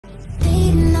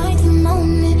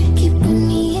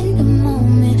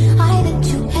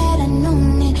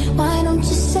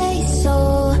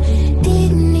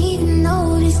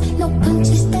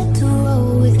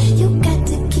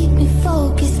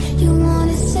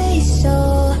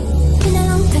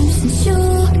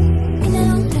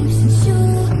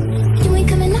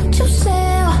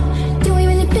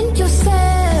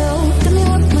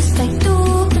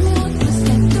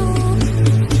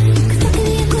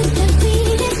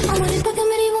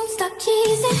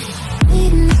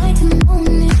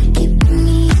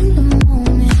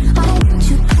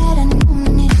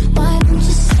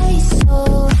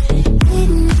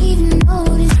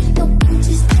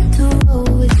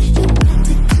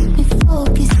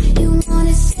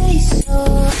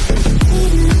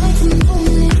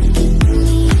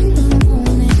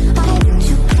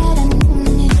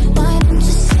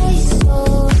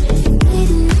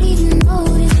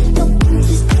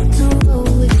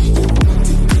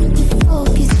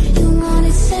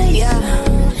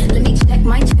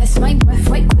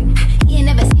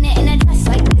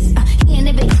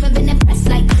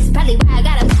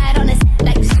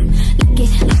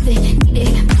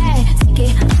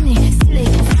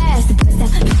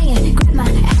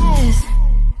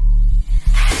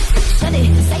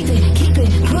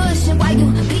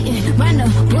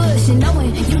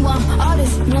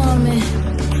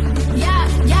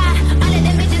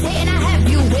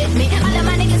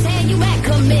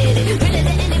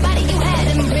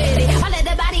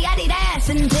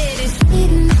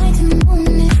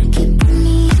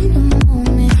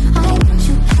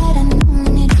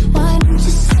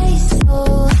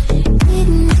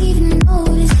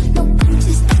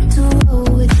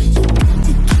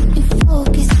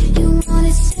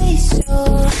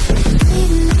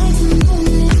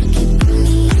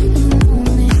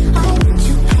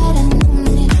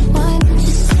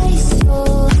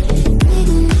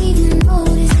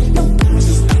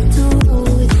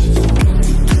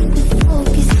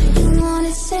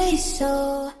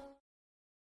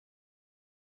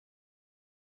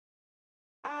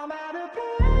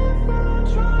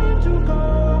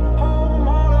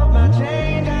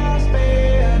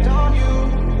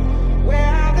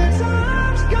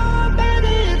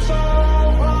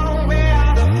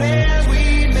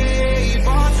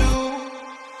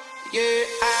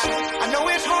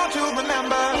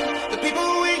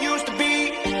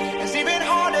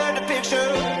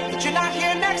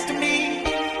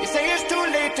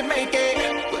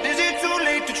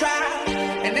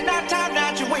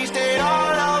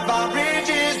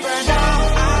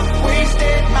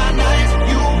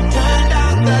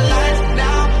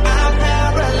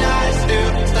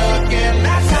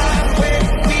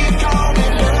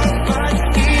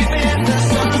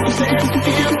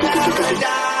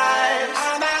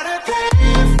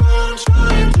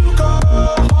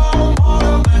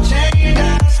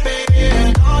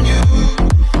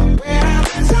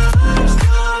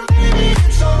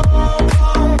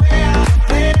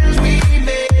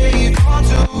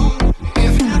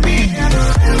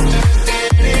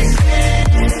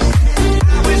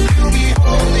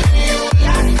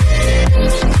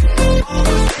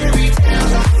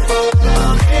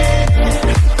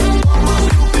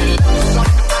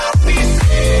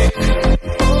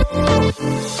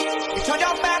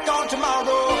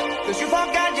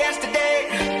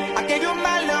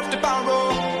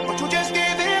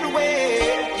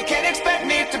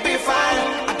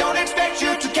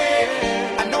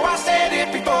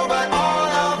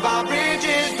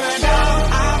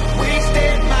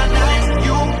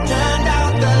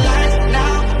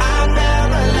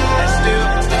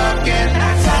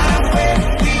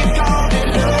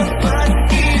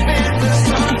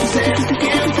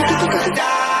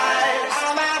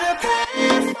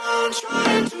on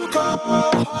trying to go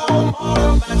home. All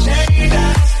of my change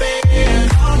I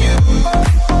spent on you.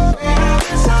 Way out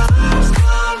the times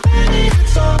come many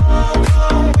it's all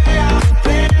gone. Way out the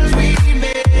plans we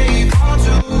made for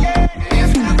two. If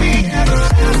happy ever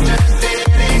after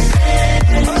didn't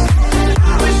exist,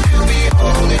 I would still be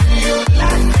holding you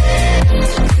like this.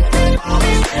 All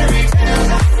these fairy tales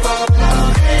are full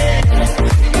of it.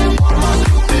 One more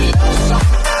stupid love song,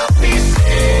 I'll be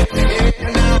sick.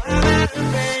 Now I'm at the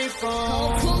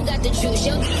payphone. Who got the juice?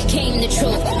 Yo, came the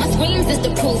truth. My screams is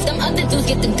the proof. Them other dudes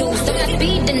get the deuce. I'm not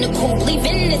speeding the coupe,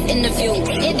 leaving this interview.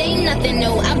 It ain't nothing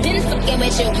new. I've been fucking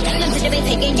with you. And the bitch ain't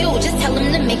taking you. Just tell them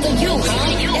to make a you.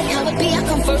 That's how it be. I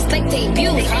come first like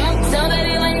debuts. So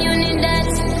baby, when you need that,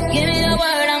 give me the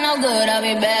word. I'm no good. I'll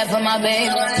be bad for my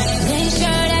baby. Make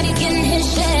sure that he's getting his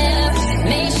share.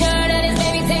 Make sure that his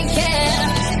baby take care.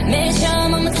 Make sure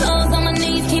I'm on my toes, on my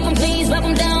knees. Keep him please, rub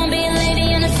him down. Be a lady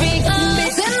and a freak.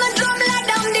 Bass in the drum like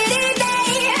dum diddy day.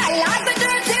 I like the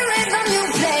dirty rhythm you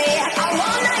play. I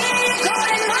wanna hear you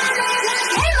calling my name like,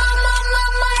 hey mama,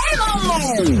 mama, hey mama.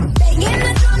 Banging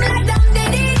the drum like dum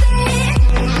diddy day.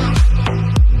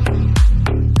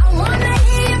 I wanna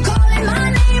hear you calling my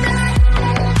name like.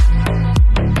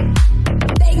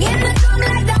 Banging the drum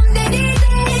like dum diddy day.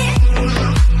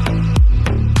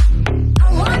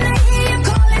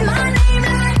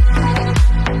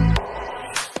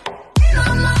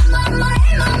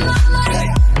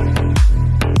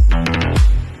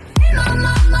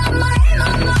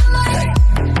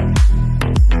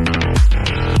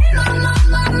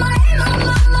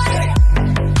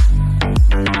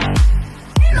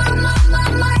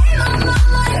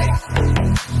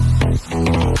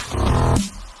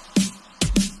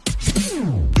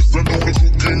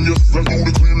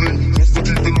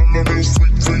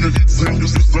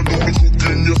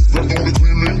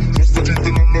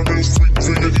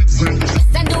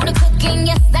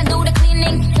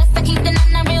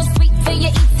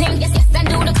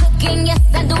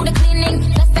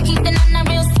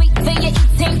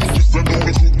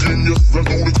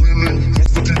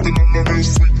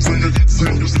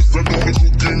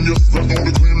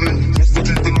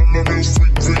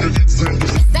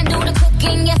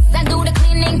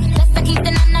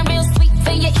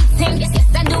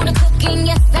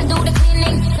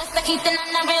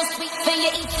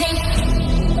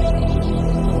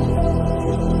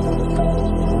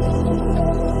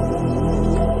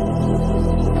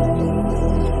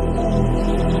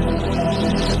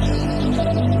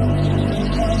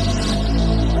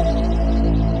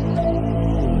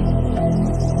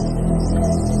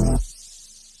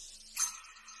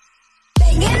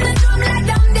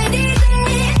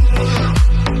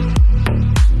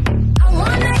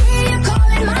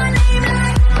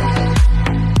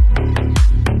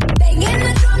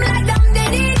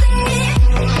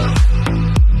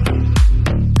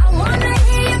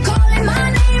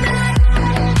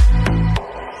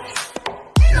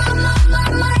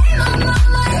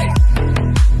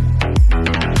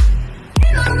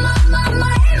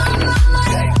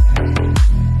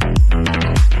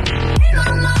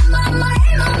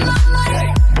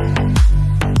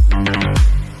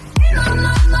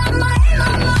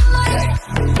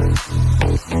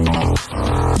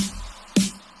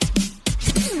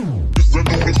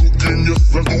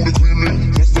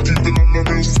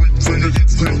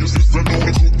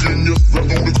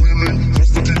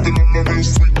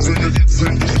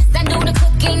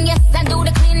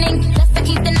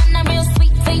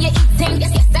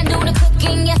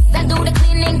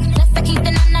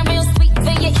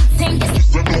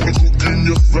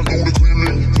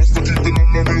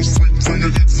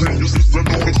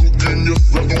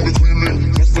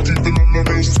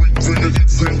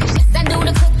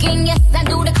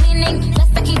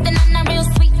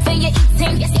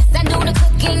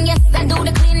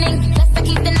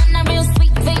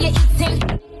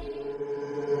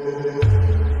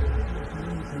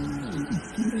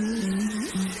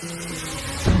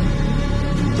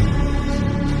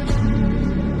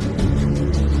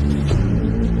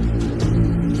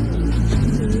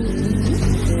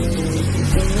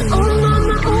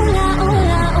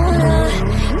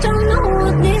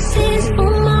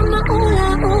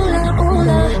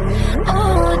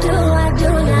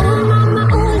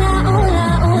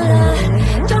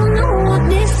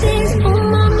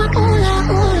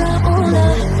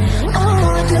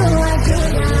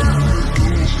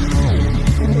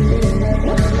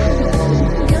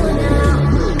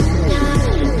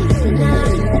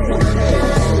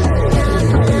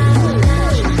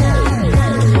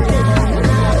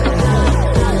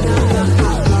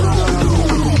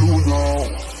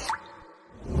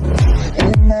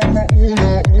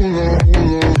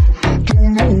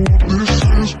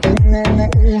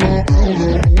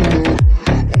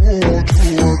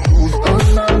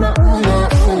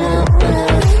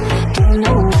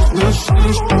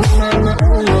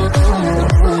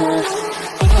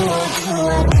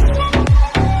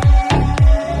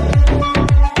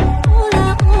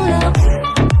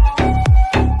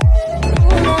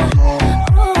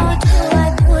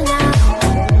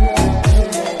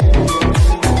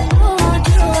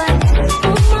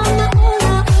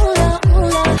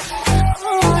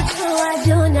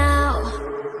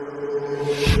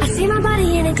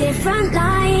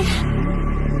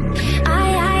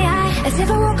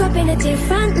 a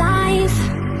different life.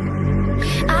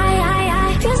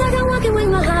 I feels like I'm walking with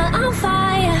my heart on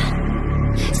fire.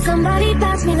 Somebody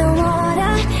pass me the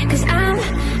water, cause I'm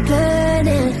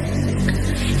burning.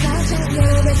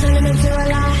 Now they're turning into a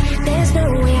lie. There's no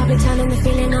way I'll be turning the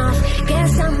feeling off.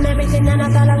 Guess I'm everything that I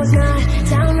thought I was not.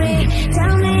 Tell me,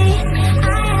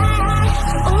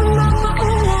 oh mama,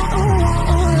 oh la, oh la,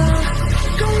 oh la.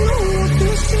 Don't know what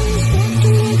this is.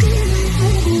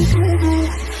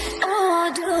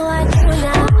 Oh, do I do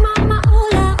now? Mama, oh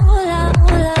la, oh la,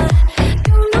 oh la.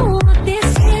 Don't know what this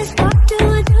is. What do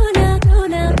I do now, do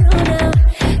now, do now?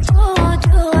 Oh,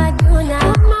 do I do now?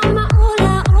 Mama, oh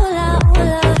la, oh la, oh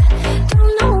la.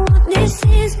 Don't know what this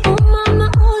is. Oh mama,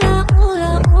 oh la, oh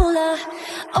la, oh la.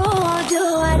 Oh, do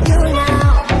I do now?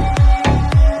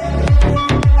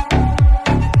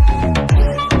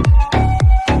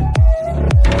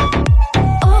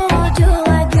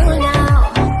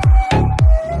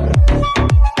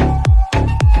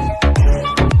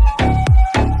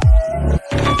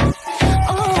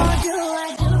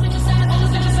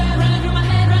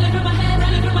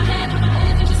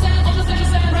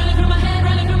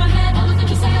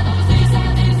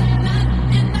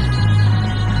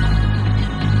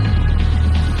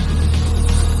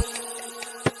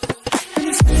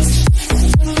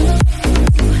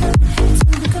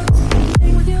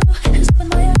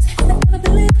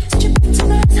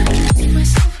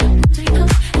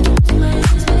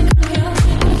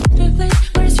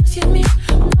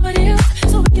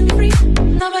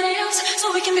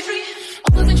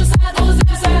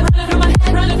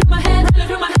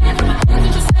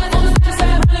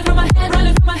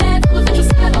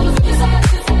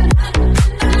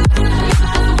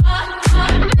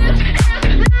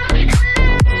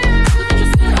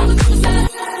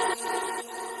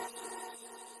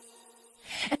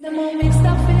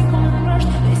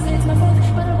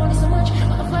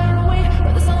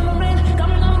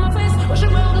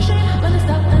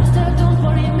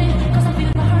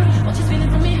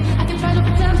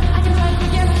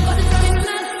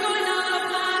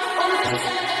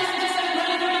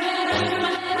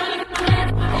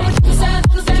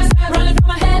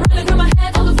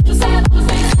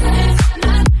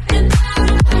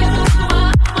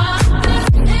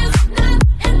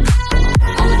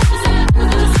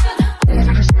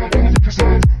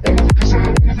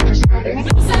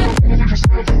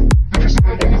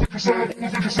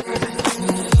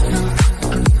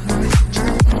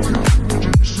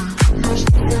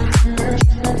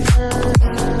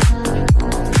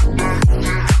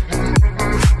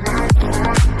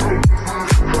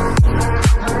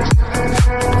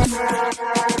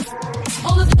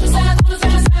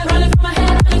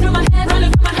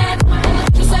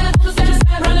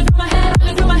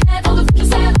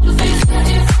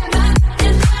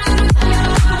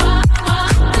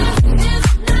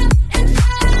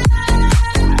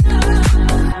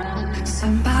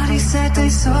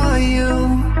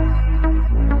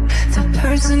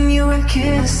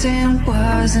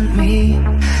 Wasn't me,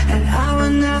 and I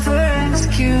would never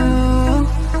ask you.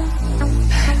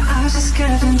 I just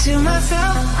kept into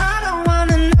myself. I don't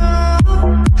wanna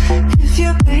know if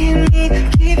you're paying me,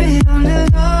 keep it on the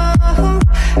low,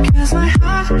 cause my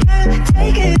heart can't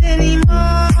take it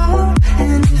anymore.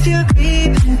 And if you're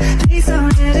creeping, please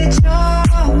don't let it show.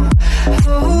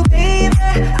 Oh baby,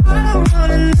 I don't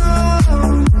wanna know.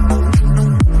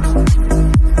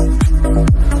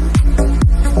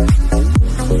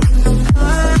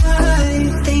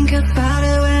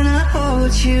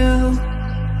 You,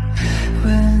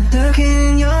 when looking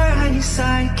in your eyes,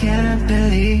 I can't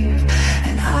believe,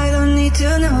 and I don't need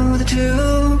to know the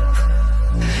truth.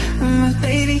 But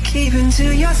baby, keep it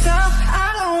to yourself.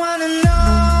 I don't wanna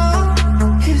know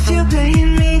if you're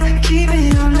playing me, keep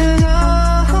it on the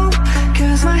low,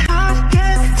 cause my heart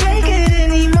can't take it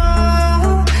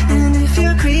anymore. And if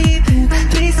you're creeping,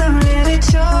 please don't let it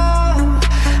show.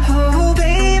 Oh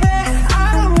baby, I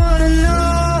don't wanna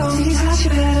know. Please touch you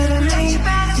better than me.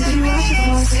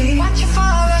 Watch you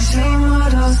fall asleep, all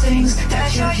those things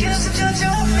that you're used to do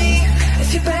to me.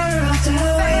 If you're better off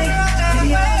that way,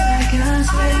 maybe I can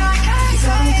stay. If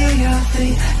you do your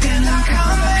thing, then I'll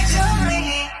come back to me.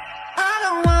 I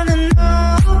don't wanna know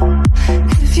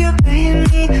if you're paying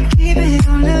me, keep it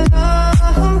on the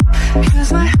low,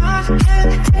 cause my heart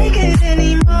can't take it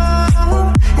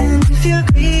anymore. And if you're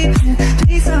creeping,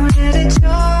 please don't let it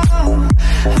show.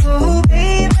 Oh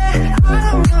baby, I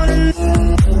don't wanna know.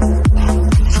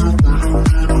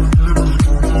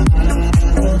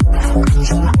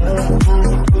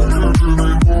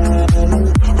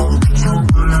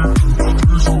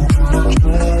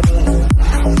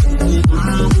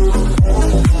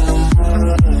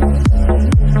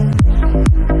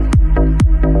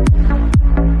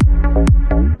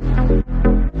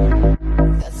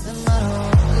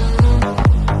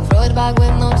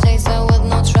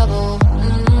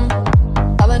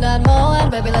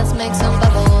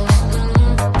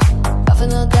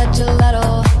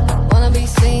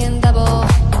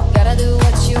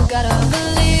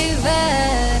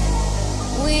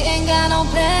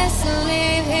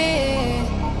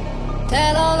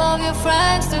 Tell all of your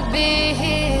friends to be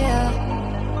here.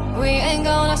 We ain't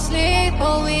gonna sleep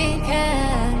all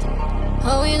weekend.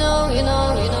 Oh, you know,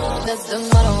 that's the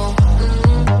motto.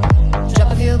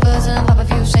 Drop a few buzz and pop a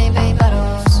few champagne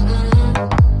bottles.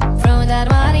 Throwing that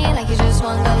money like you just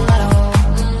won the lotto.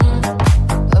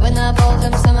 Open up all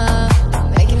them summer,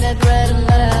 making that bread and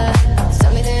butter.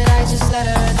 Tell me that I just let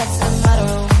her, that's the motto.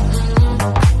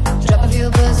 Drop a few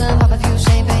buzz and pop a few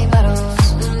champagne bottles.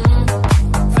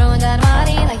 Throwing that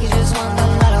money like you just won the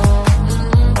lotto.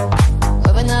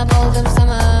 Open up all them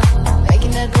summer,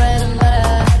 making that bread and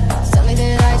butter. Tell me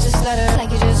that I just let her,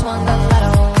 like you just won the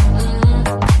lotto.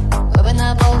 Open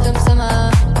up all them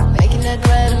summer, making that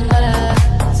bread and butter.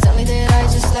 Tell me that I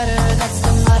just let her, that's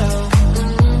the motto.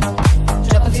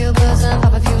 Drop a few buzz and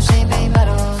pop a few champagne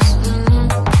bottles.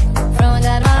 Throwing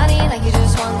that money like you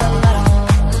just won the lotto.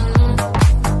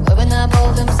 Open up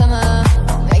all them summer,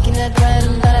 making that bread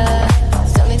and butter.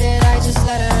 Tell me that I just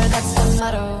let her, that's the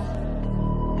motto.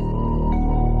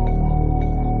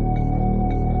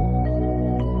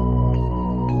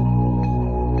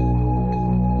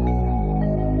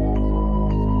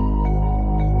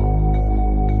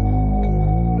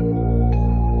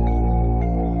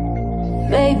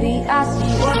 Baby, I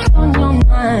see what's on your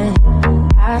mind.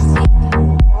 I see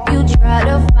you try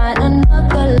to find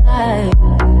another life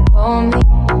for me.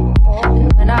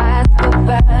 And when I ask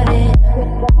about it,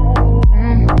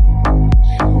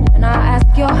 when I ask,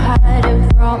 you're hiding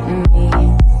from me.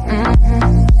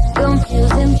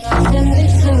 Confusing thoughts and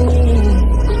mystery.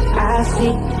 I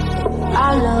see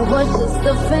our love was just a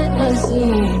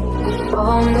fantasy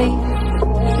for me.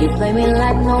 You play me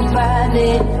like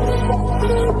nobody.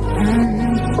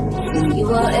 You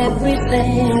were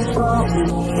everything for me.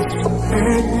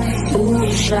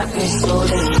 You shot me so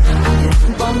damn.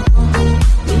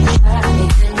 You shot me,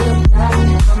 then you got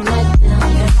me. I'm like damn.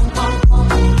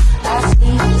 I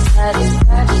see the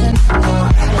satisfaction in your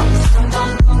eyes.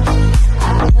 I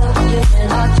love you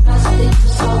and I trusted you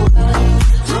so well.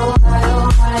 So high, oh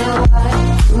high, oh high.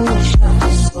 You shot me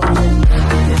so damn.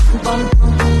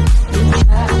 You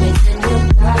shot me, then you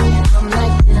got me. I'm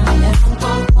like damn.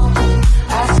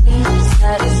 I see the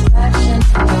satisfaction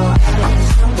in your eyes.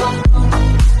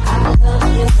 I love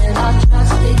you and I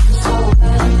trusted you so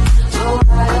well. So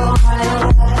high, oh high,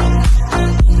 oh high.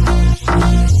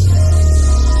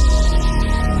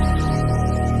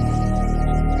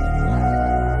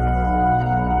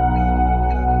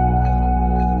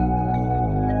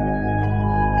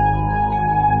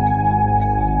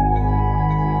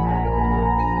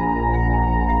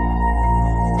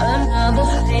 Another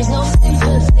face, no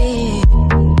sympathy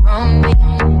from me.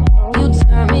 You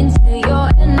turn me into your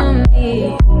enemy.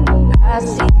 I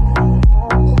see,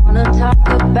 wanna talk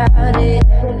about it.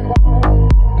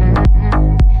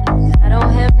 I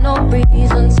don't have no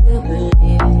reason to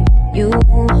believe you.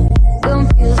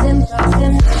 Confusing thoughts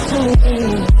and mystery.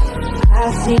 I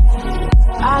see,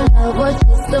 our love was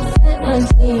just a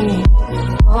fantasy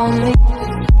for me.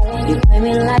 You play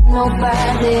me like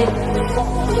nobody.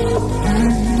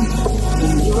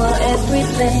 You were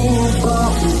everything for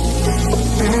me.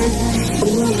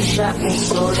 You shot me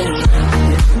so damn.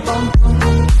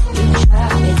 You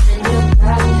shot me, then you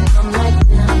got me. I'm like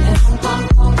damn.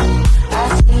 I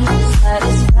see the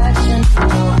satisfaction in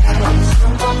your eyes.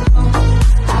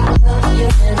 I love you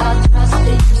and I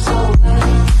trusted you so well.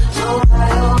 So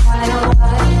high, oh high, oh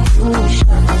high. You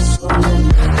shot me so damn.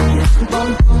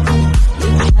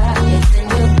 You shot me, then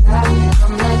you got me.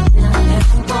 I'm like damn.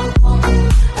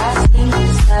 I see the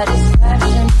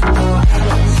satisfaction in your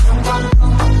eyes.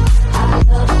 I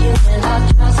love you and I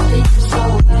trusted you so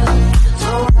well.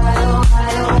 So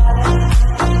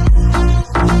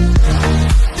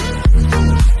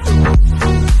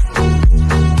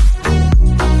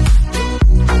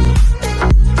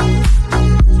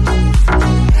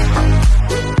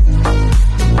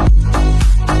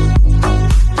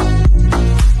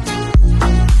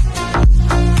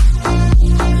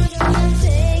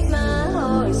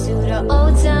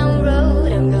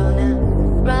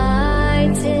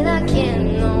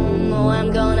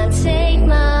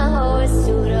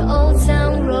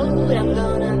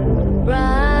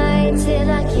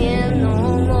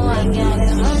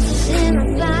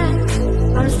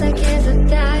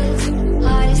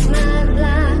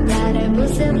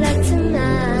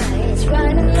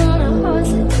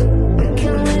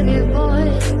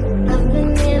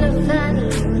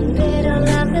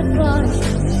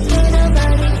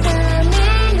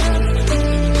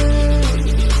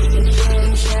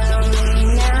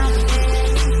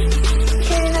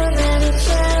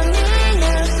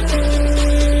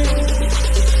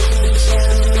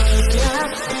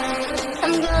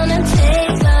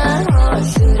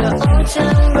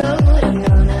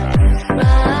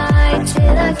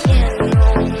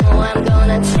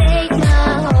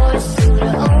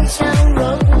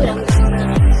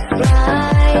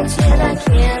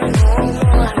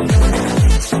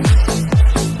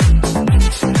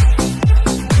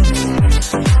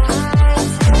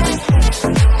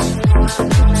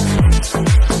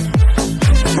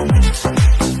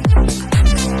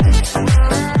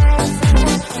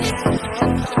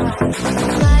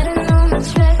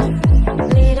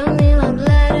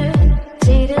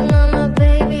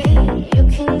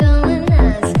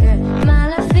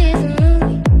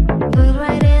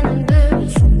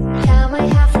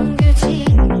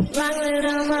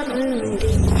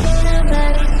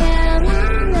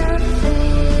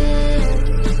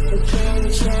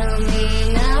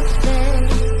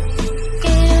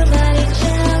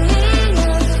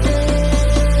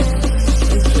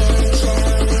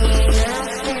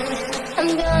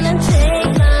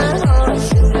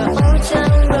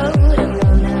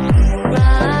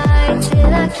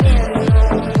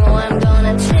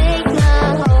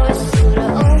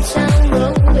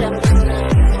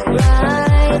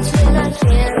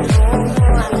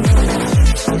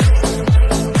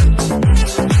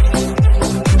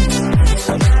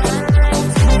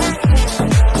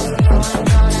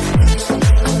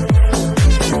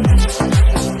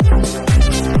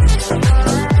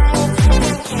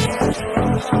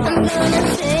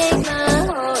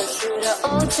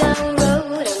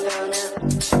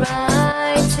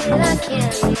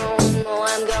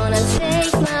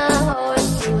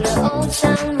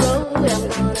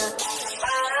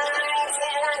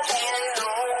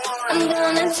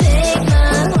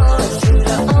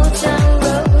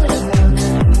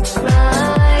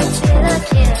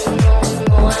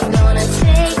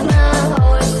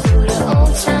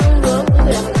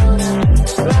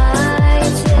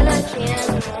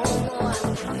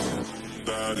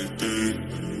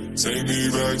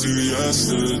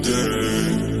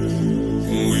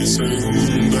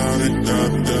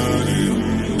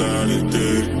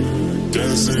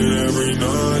dancing every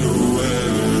night away.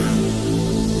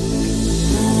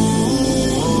 Ooh,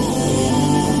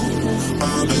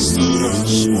 I miss the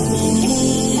rush. Ooh,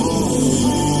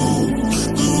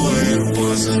 the way it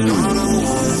was, and I don't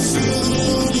wanna feel the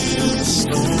loneliness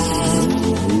no more.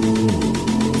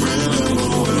 Remember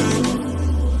when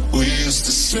we used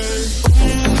to say,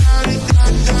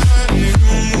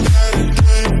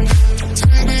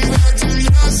 take me back to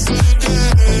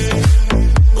yesterday.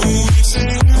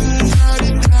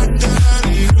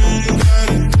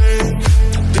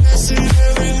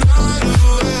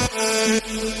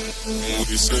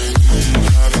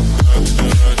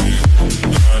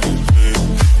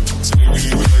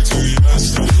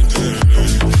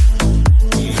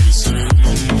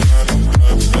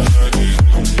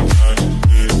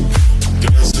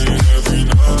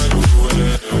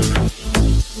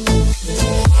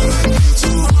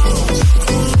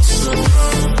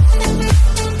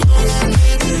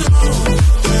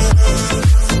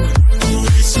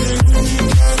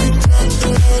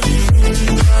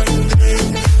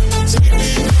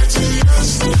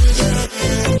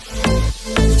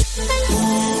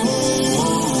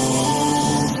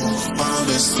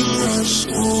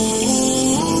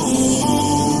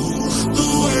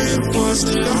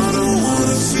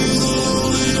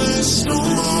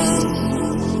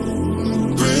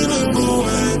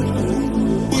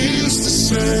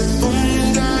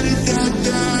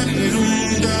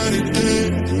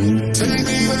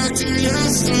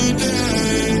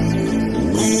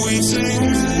 We say,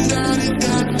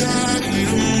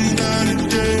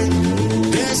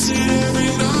 dancing every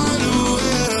night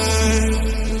away.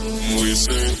 We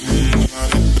say,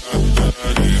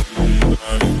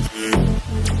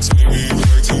 take me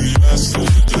back to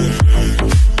yesterday.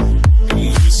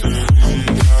 We say,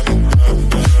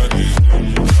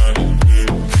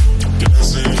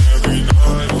 dancing every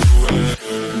night away.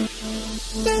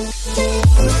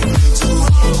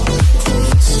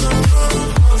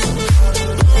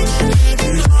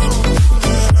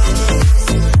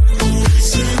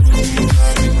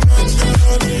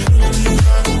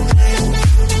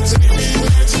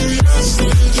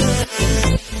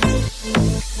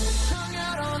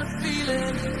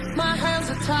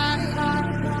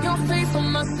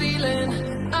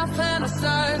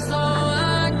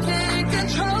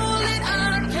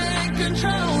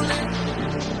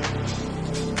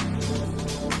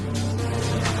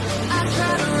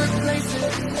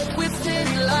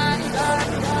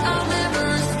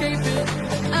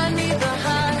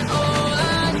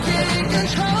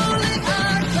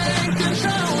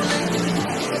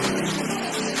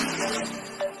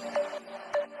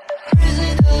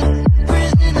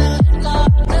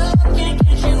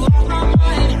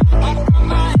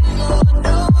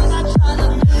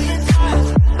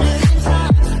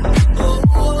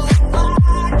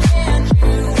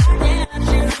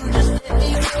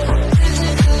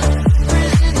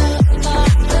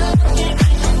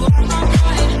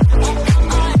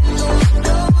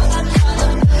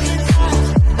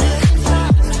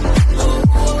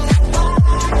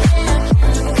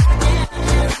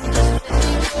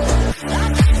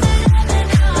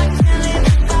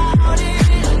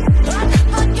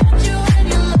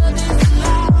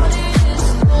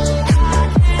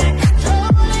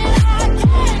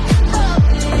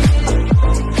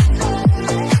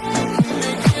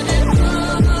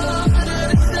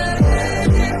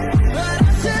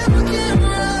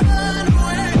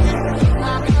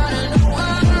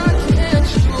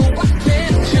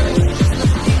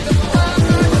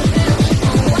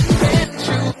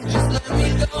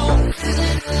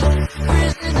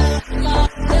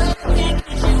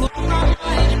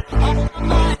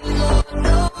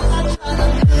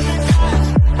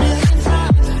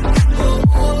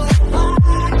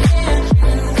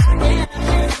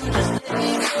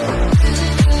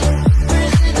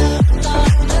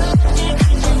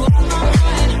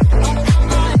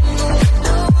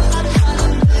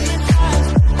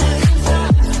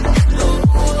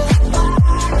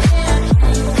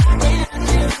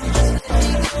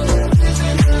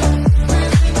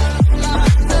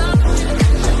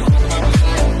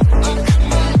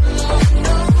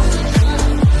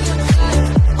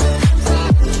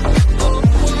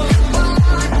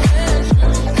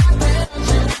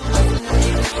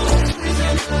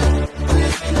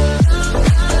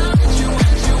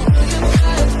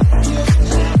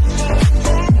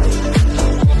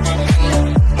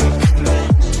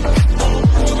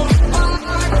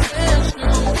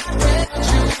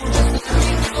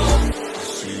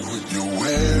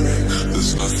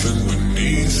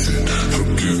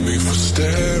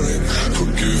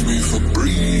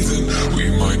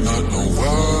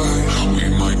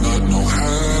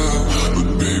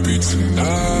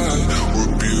 tonight.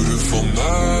 We're beautiful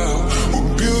now.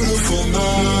 We're beautiful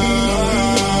now.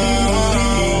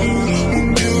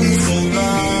 We're beautiful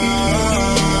now.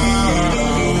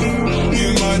 You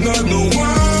might not know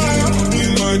why, you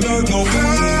might not know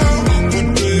how, but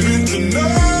baby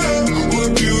tonight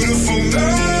we're beautiful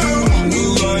now.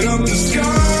 We'll light up the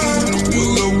sky,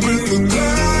 we'll open the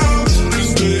clouds,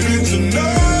 'cause baby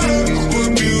tonight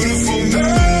we're beautiful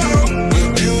now.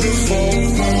 We're beautiful.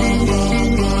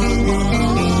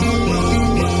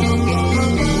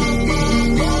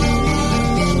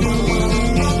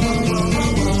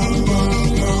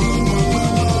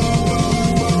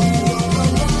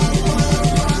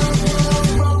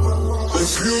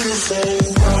 It's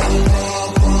beautiful.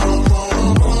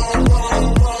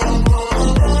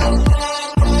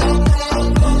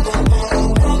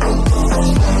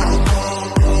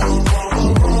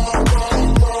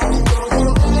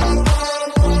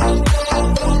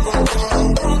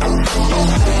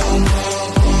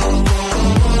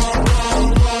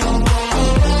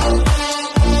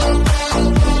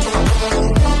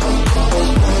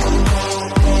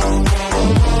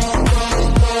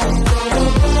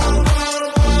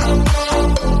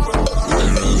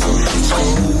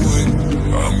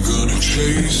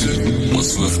 Chase it,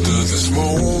 what's left of this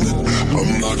moment,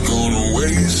 I'm not gonna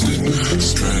waste it.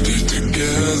 Stranded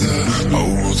together, our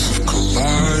worlds have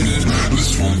collided.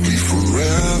 This won't be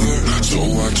forever, so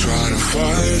I try to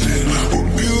fight it. We're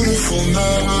beautiful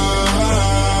now.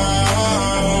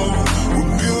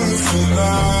 We're beautiful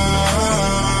now.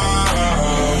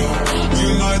 You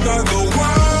might not know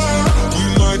why, you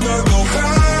might not know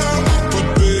how, but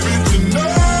baby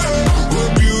tonight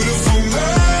we're beautiful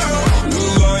now.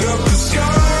 We'll light up the sky,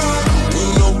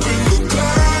 we'll open the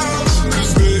clouds,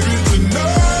 'cause baby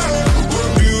tonight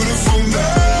we're beautiful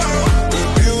now.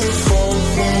 We're beautiful.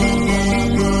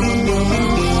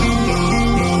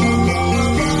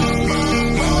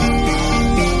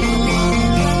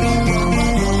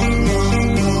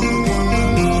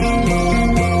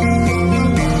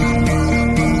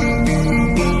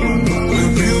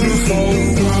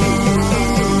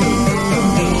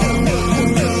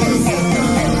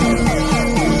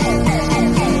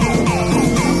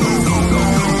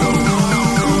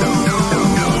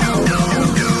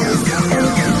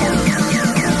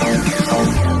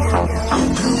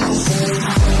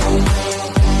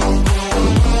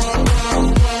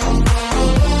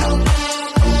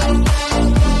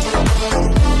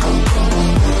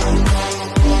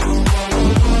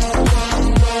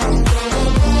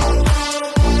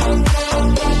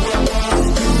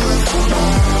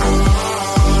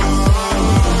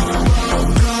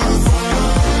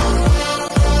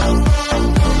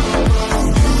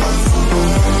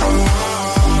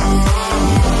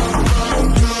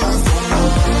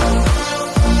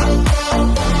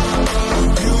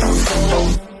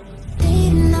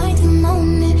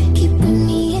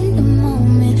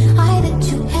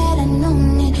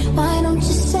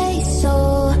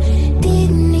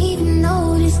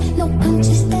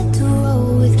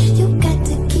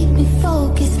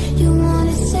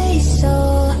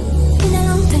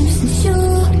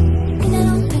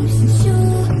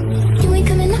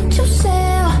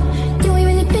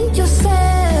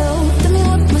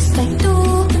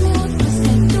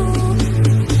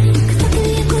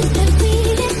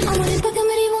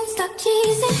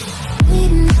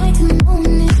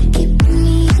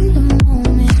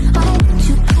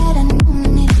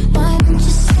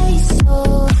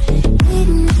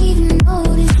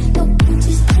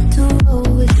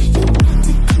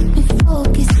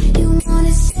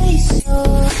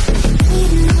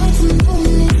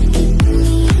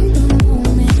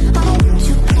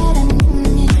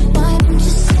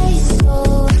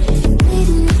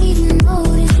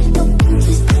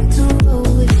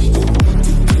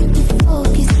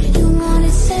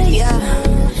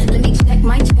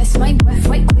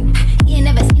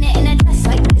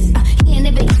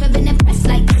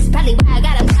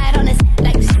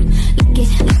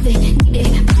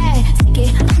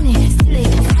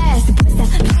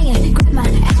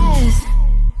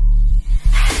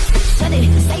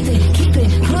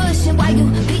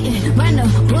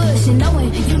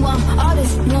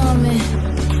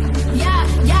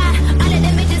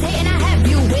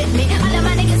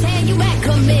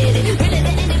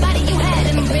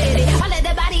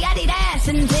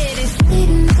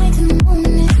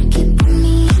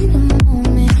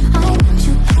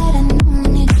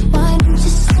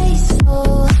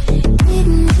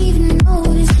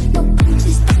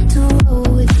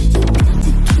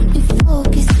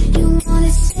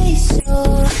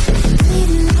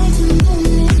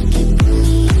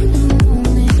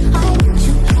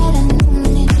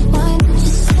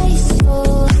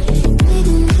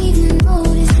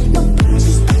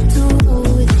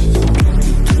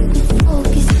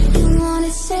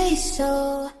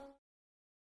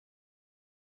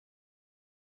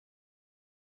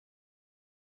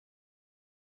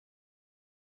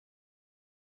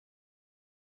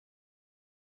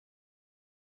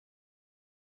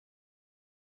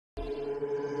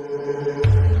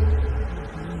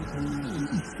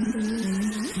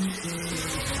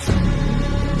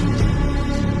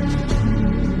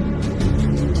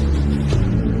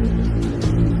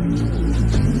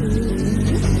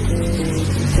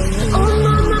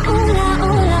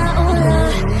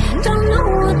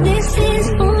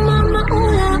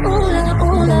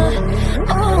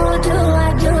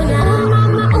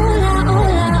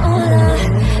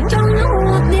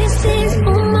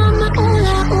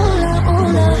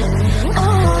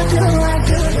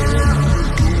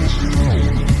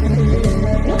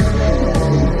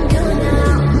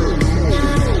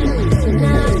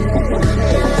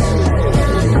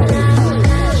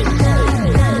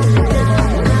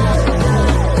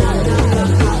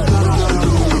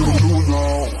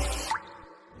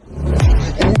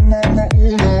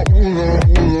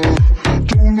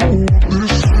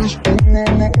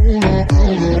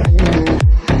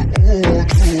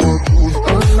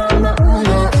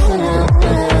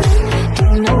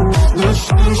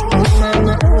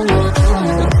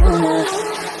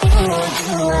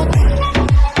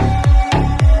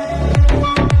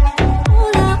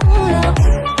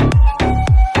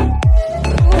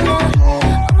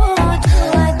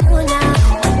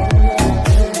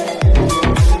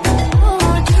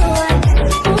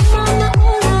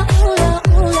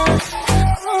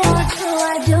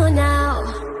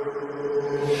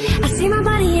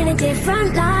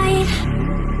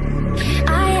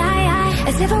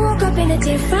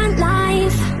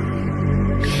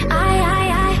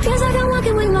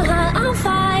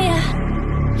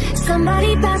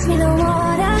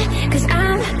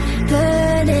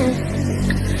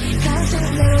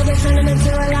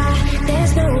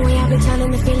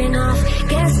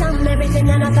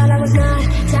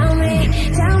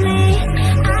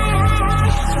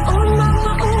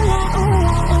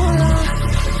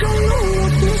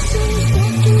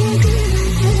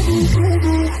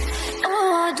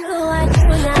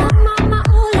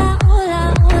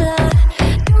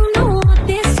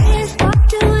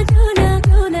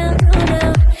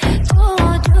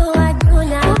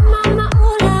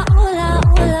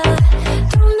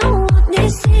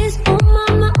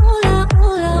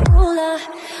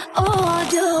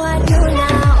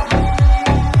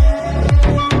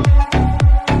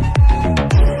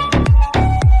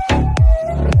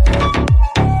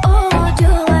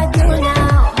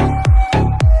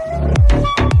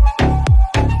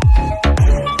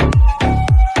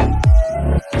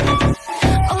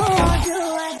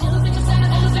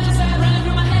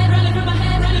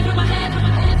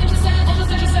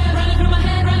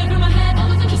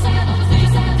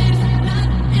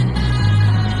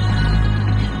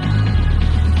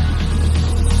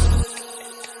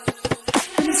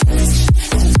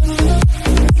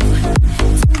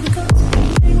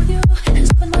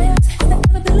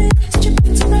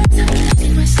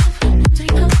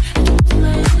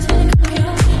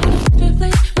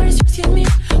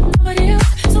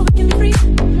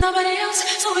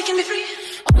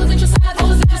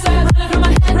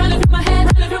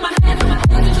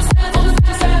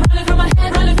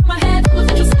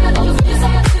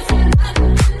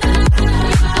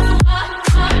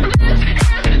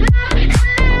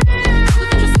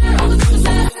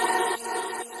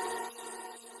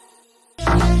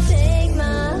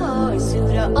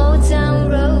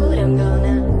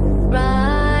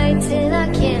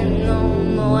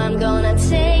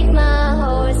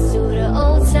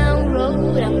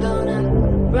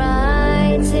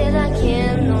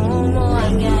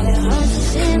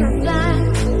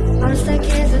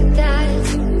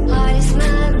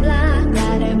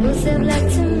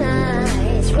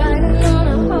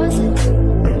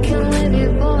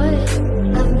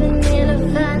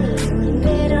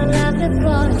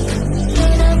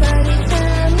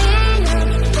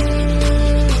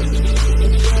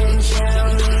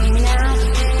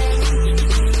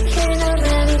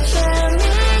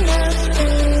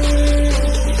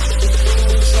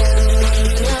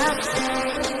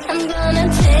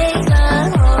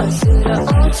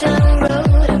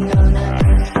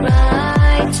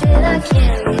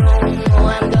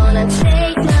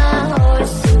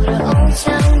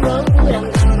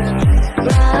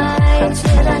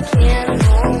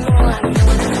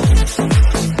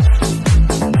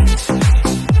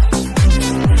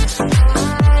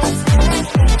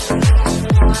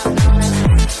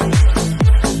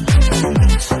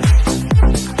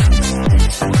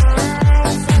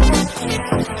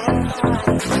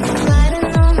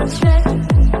 Riding on the track,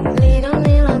 lead on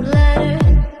in my bladder,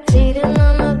 cheating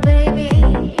on my baby.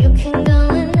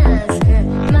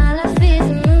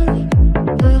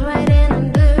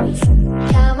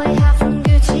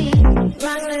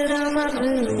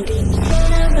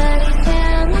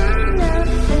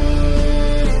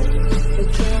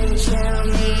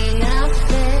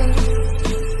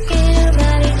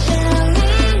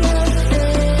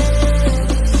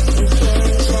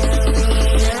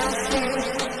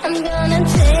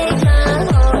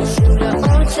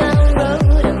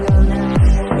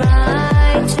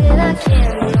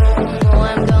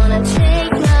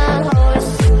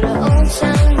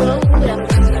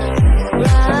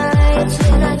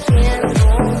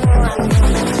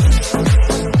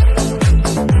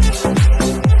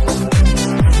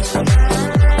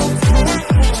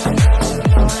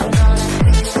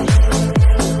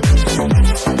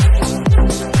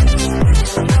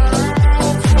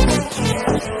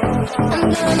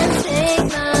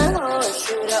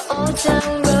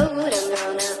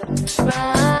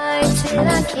 till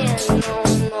I can't no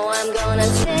more. I'm gonna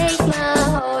take my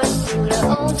horse to the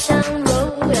old town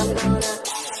road.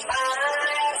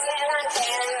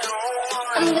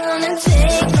 I'm gonna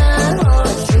take my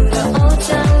horse to the old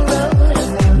town road.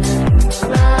 I'm gonna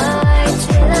ride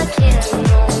till I can't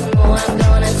no more. I'm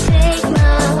gonna take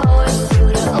my horse to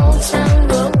the old town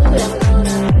road. I'm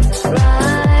gonna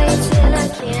ride till I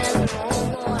can't no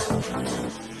more.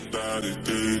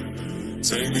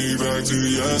 Take me back to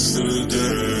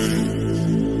yesterday.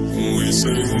 We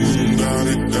sing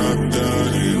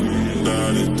da-da-da-da-da,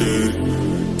 da-da-da,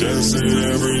 dancing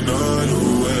every night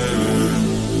away.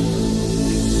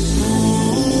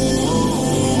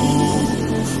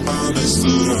 I miss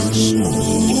the rush,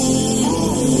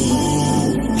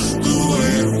 the way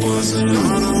it was, and I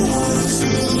don't wanna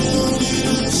feel the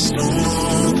loneliness no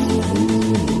more.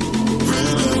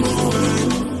 Remember when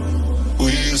we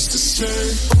used to say,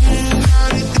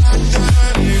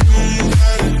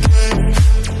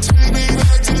 take me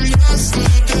back to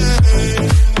yesterday.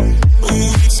 We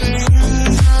sing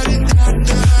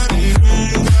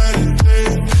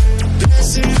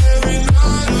dancing every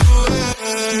night away.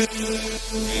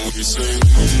 We say,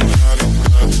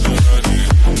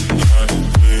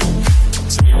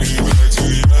 take me back to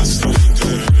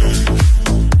yesterday.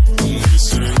 We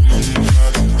say,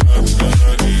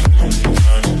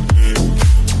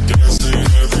 dancing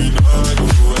every night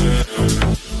away.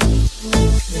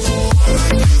 I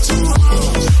get too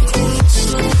close,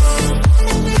 closer,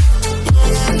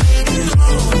 but I need you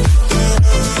know that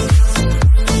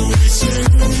we say, take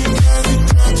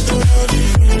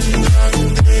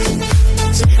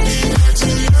me back to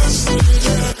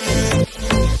yesterday.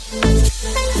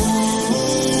 Ooh,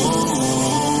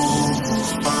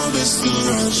 I miss the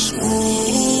rush. Ooh,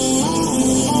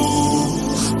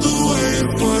 the way it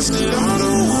was, that I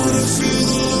don't wanna feel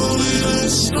the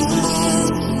loneliness no more.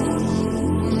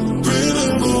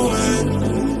 Remember when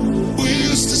we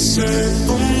used to say,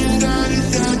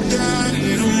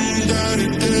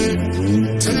 da-di-da-da-di-dum-da-di-da.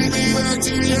 Take me back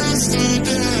to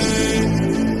yesterday.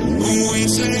 We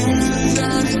sing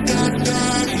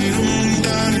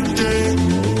da-di-da-da-di-dum-da-di-da,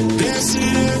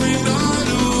 dancing every night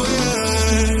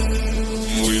away.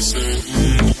 We sing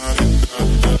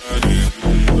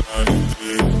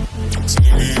da-di-da-da-di-dum-da-di-da.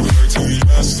 Take me back to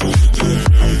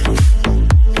yesterday.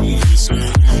 We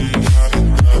sing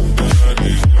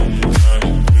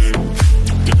da-di-da-da-di-dum-da-di-da,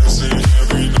 dancing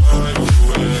every night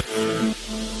away.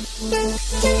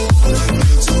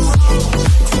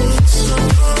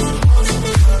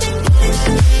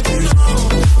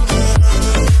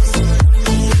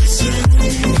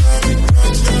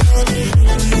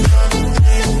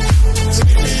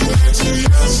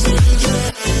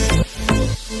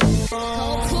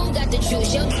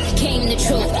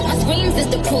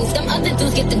 Them other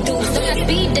dudes get the dues. So I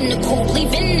speed in the coupe,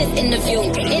 leaving this interview.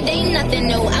 It ain't nothing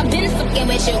new. I've been fucking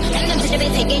with you, and them bitches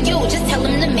ain't taking you. Just tell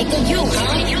them to make a you,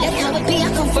 huh? That's how it be. I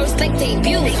come first like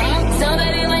debuts, huh? So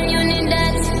baby, when you need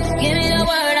that, give me the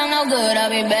word. I'm no good. I'll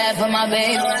be bad for my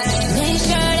baby. Make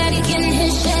sure that he's getting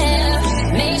his share.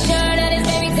 Make sure that his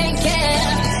baby take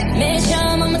care. Make sure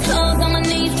I'm on my toes, on my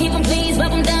knees, keep him pleased,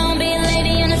 rub him down, be a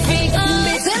lady and a freak.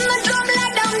 It's in the drum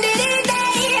like dum diddy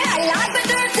day. I like the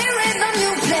dirty rhythm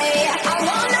you play. I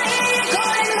wanna hear you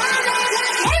calling my name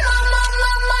like, hey mama,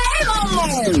 mama, hey mama.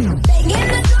 Banging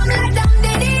the drum like dum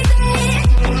diddy day.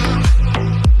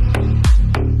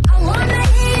 I wanna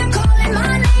hear you calling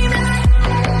my name like,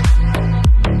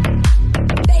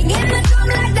 banging the drum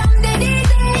like dum diddy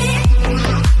day.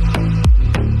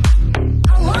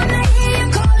 I wanna hear you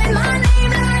calling my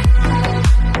name like,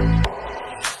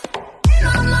 hey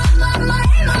mama, mama,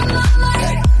 hey mama, mama.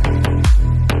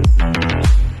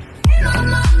 Hey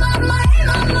mama, mama, hey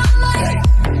mama, mama.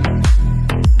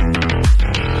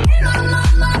 Hey mama,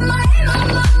 mama, hey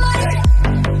mama, mama.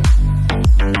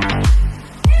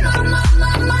 Hey mama,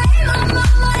 mama, hey mama,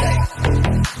 mama.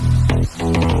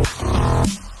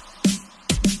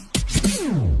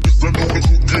 Yes, I know the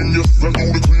cooking, yes, I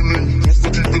know the cleaning. Plus I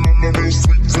keep it on the real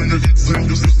sweet till you eat sing.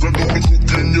 Yes, I know the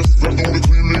cooking, yes, I know the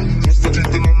cleaning. Plus I keep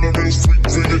it on the real sweet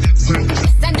till you eat sing.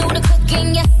 Yes, I do the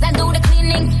cooking, yes, I do the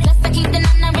cleaning. Plus I keep the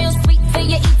nana real sweet for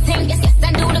your eating. Yes, yes,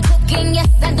 I do the cooking, yes,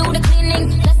 I do the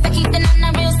cleaning. Plus I keep the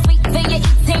nana real sweet for your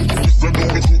eating. Yes, Yes, I know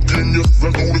the cooking, yes,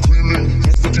 I know the cleaning.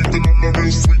 Plus I keep it on the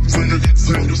real sweet till you eat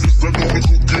sing. Yes, I know the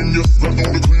cooking, yes, I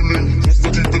know the cleaning. Plus I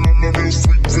keep it on the real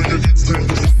sweet till you eat sing.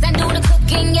 yes, I do the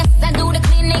cooking, yes, I do the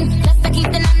cleaning. Plus I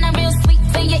keep the nana real sweet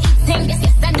for your eating. Yes,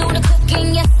 yes, I do the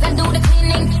cooking, yes, I do the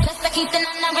cleaning. Plus I keep the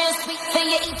nana real sweet for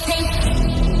your eating.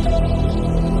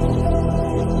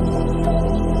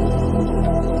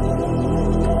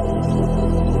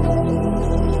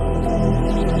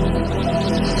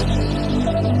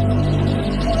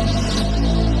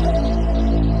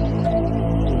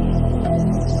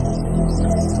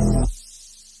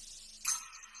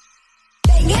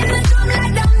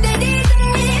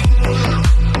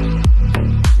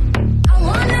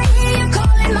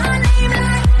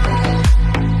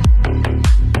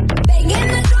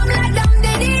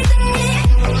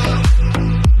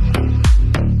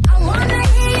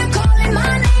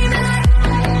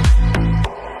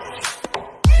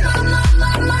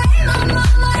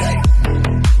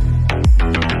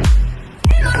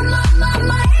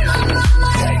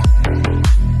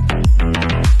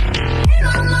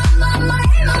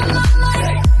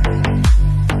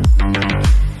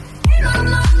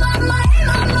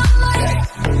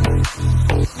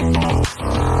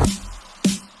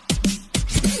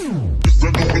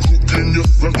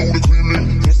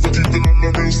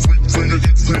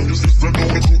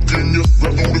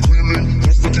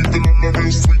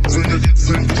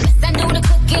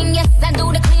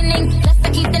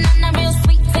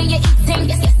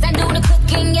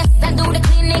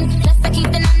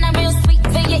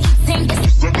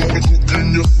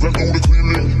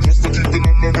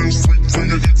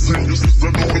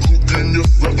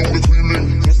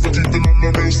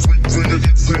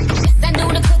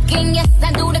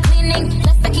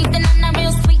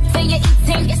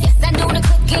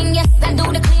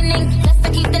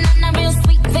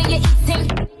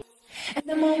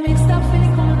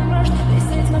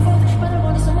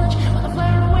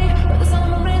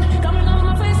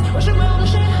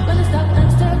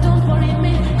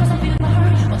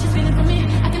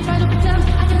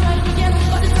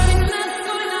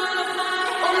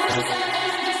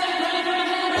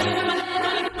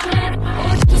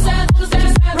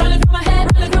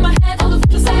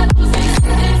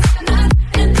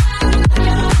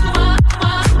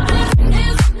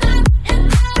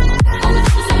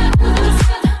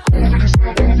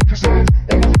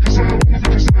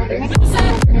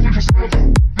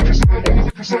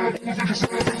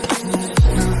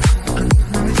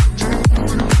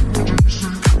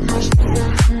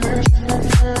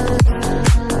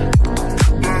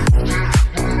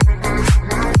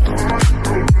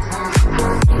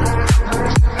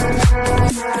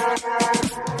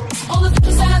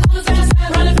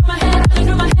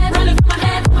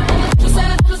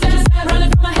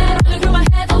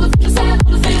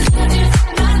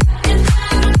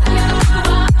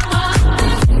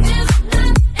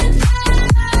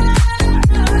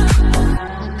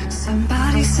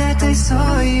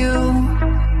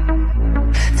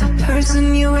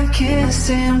 person you were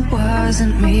kissing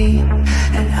wasn't me,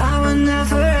 and I would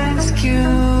never ask you.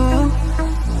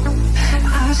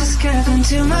 I just kept them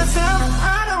to myself.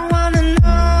 I don't wanna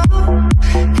know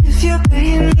if you're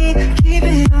paying me, keep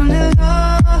it on the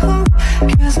low,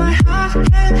 'cause my heart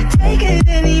can't take it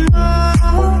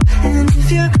anymore. And if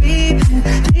you're creeping,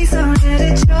 please don't let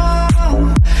it show.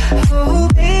 Oh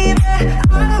baby,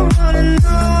 I don't wanna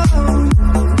know.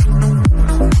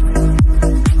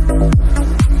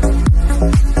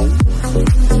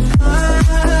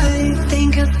 I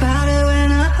think about it when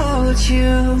I hold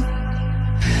you.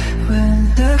 When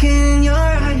looking in your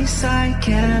eyes, I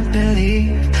can't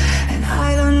believe, and I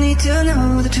don't need to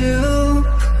know the truth.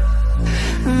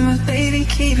 But baby,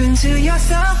 keep it to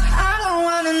yourself. I don't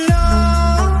wanna know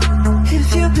if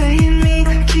you're playing me,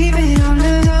 keep it on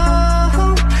the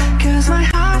low, 'cause my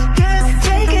heart can't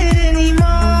take it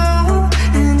anymore.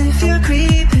 And if you're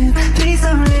creeping, please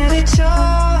don't let it show.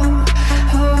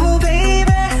 Oh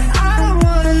baby, I don't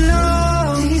wanna know.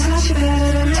 Please watch you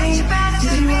better than me.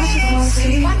 Did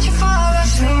you watch you fall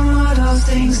asleep? Say all those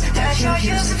things that you're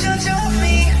used to do to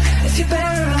me. If you're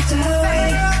better off that way,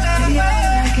 baby, all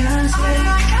I can say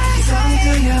is only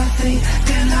do your thing,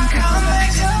 then I'll come back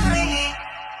to me.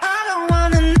 I don't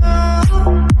wanna know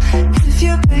if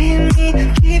you're paying me,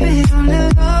 keep it on the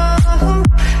low,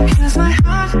 'cause my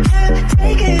heart can't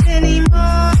take it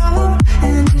anymore.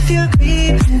 And if you're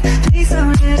creeping, please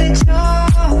don't let it show.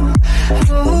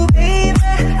 Oh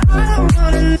baby, I don't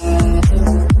wanna know.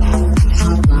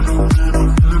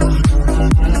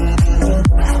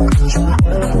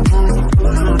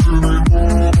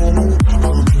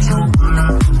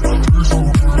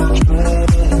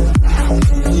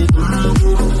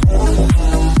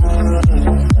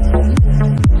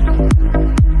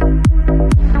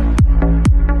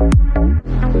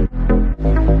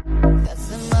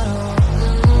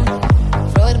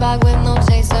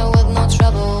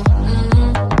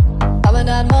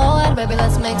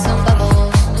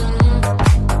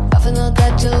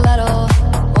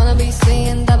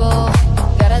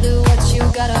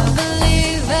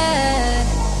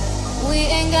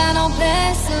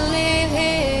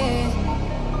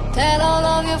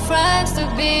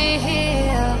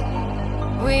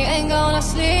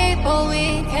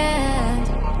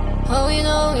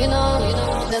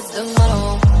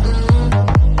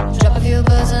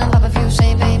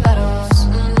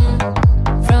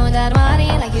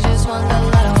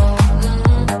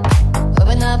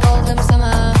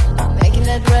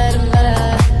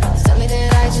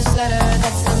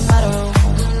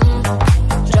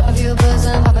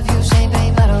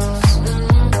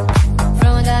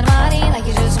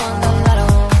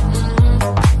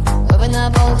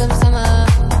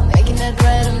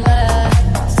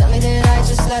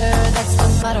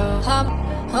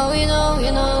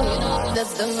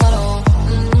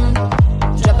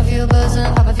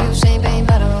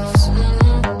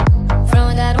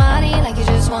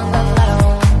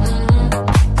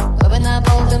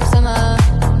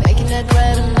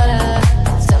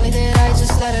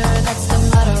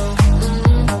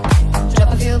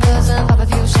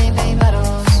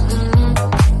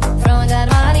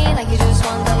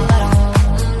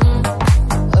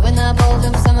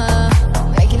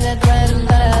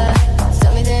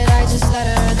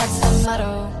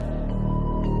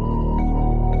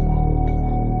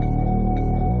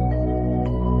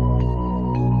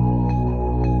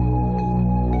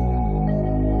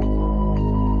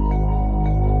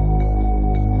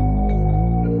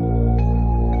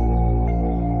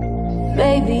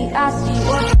 Baby, I see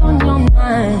what's on your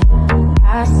mind.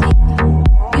 I see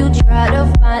you try to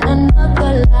find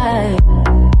another life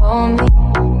for me.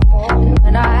 And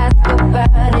when I ask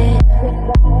about it,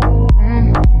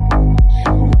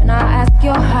 when I ask,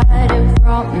 you're hiding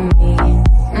from me.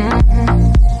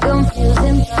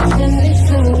 Confusing and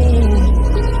mystery.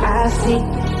 I see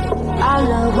our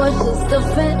love was just a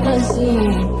fantasy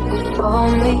for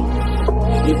me.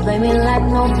 You play me like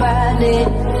nobody.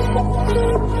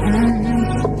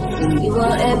 You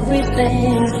are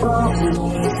everything for me.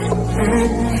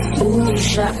 You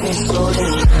shot me so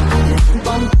damn.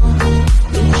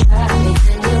 You shot me,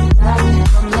 then you got me.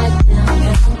 I'm like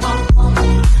damn.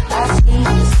 I see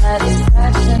the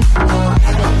satisfaction in your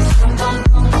eyes.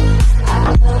 I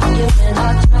love you and I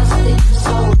trusted you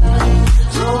so well.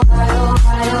 So why, oh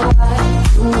why, oh why?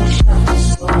 You shot me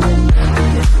so damn.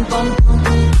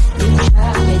 You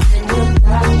shot me, then you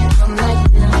got me. I'm like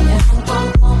damn.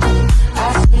 I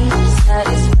see the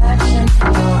satisfaction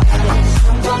in your eyes.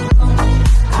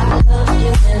 I love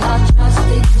you and I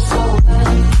trusted you so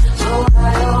well. So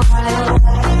why, oh why, oh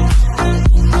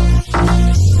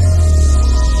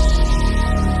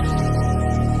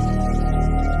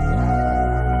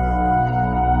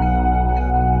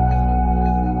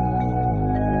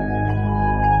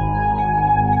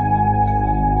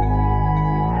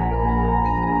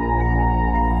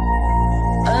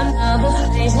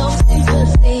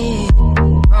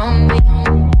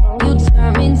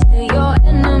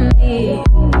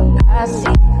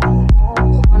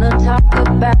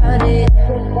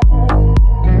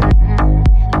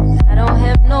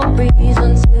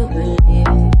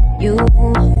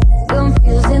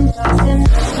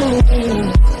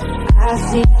everything. I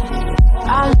see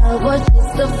our love was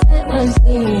just a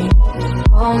fantasy.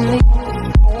 For me,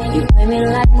 you play me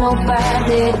like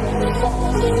nobody.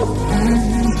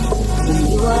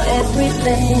 You are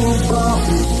everything for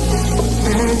me.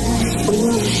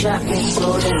 You shot me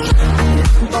so damn.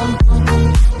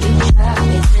 You shot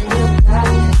me, then you got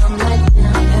me. I'm like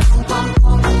damn.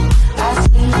 I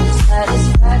see the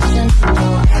satisfaction in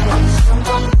your eyes.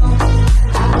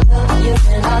 I love you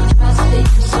and I trusted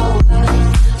you so well.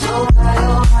 So high,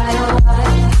 oh high, oh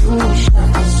high. You shot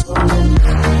me so damn.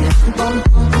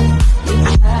 You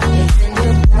shot me, then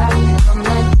you got me. I'm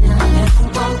like damn.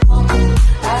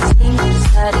 I see the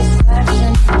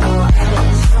satisfaction in your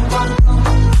eyes.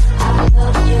 I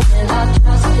love you and I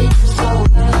trusted you so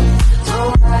well. So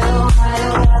high, oh high,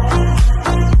 oh high.